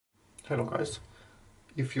Hello guys,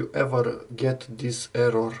 if you ever get this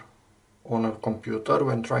error on a computer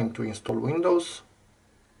when trying to install Windows,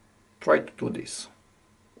 try to do this.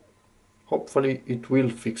 Hopefully it will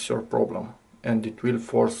fix your problem and it will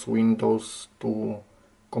force Windows to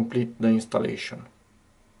complete the installation.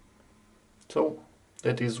 So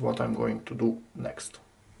that is what I'm going to do next.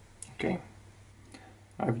 Okay,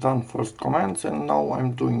 I've done first commands and now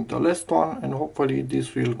I'm doing the last one, and hopefully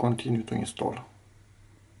this will continue to install.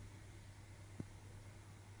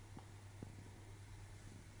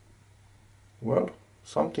 Well,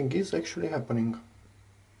 something is actually happening.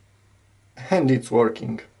 And it's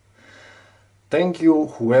working. Thank you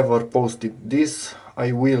whoever posted this.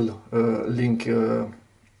 I will link the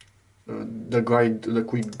guide, the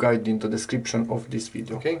quick guide, in the description of this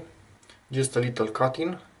video. Okay, just a little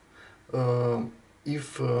cut-in.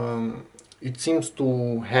 If it seems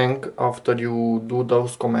to hang after you do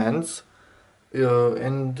those commands,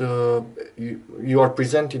 and you are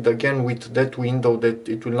presented again with that window that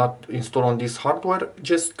it will not install on this hardware,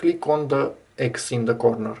 just click on the X in the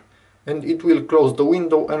corner and it will close the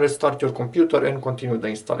window and restart your computer and continue the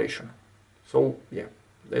installation. So yeah,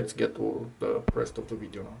 let's get to the rest of the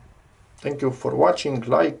video now. Thank you for watching.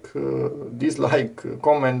 Like, dislike,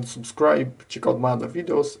 comment, subscribe, check out my other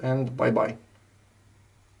videos, and bye bye.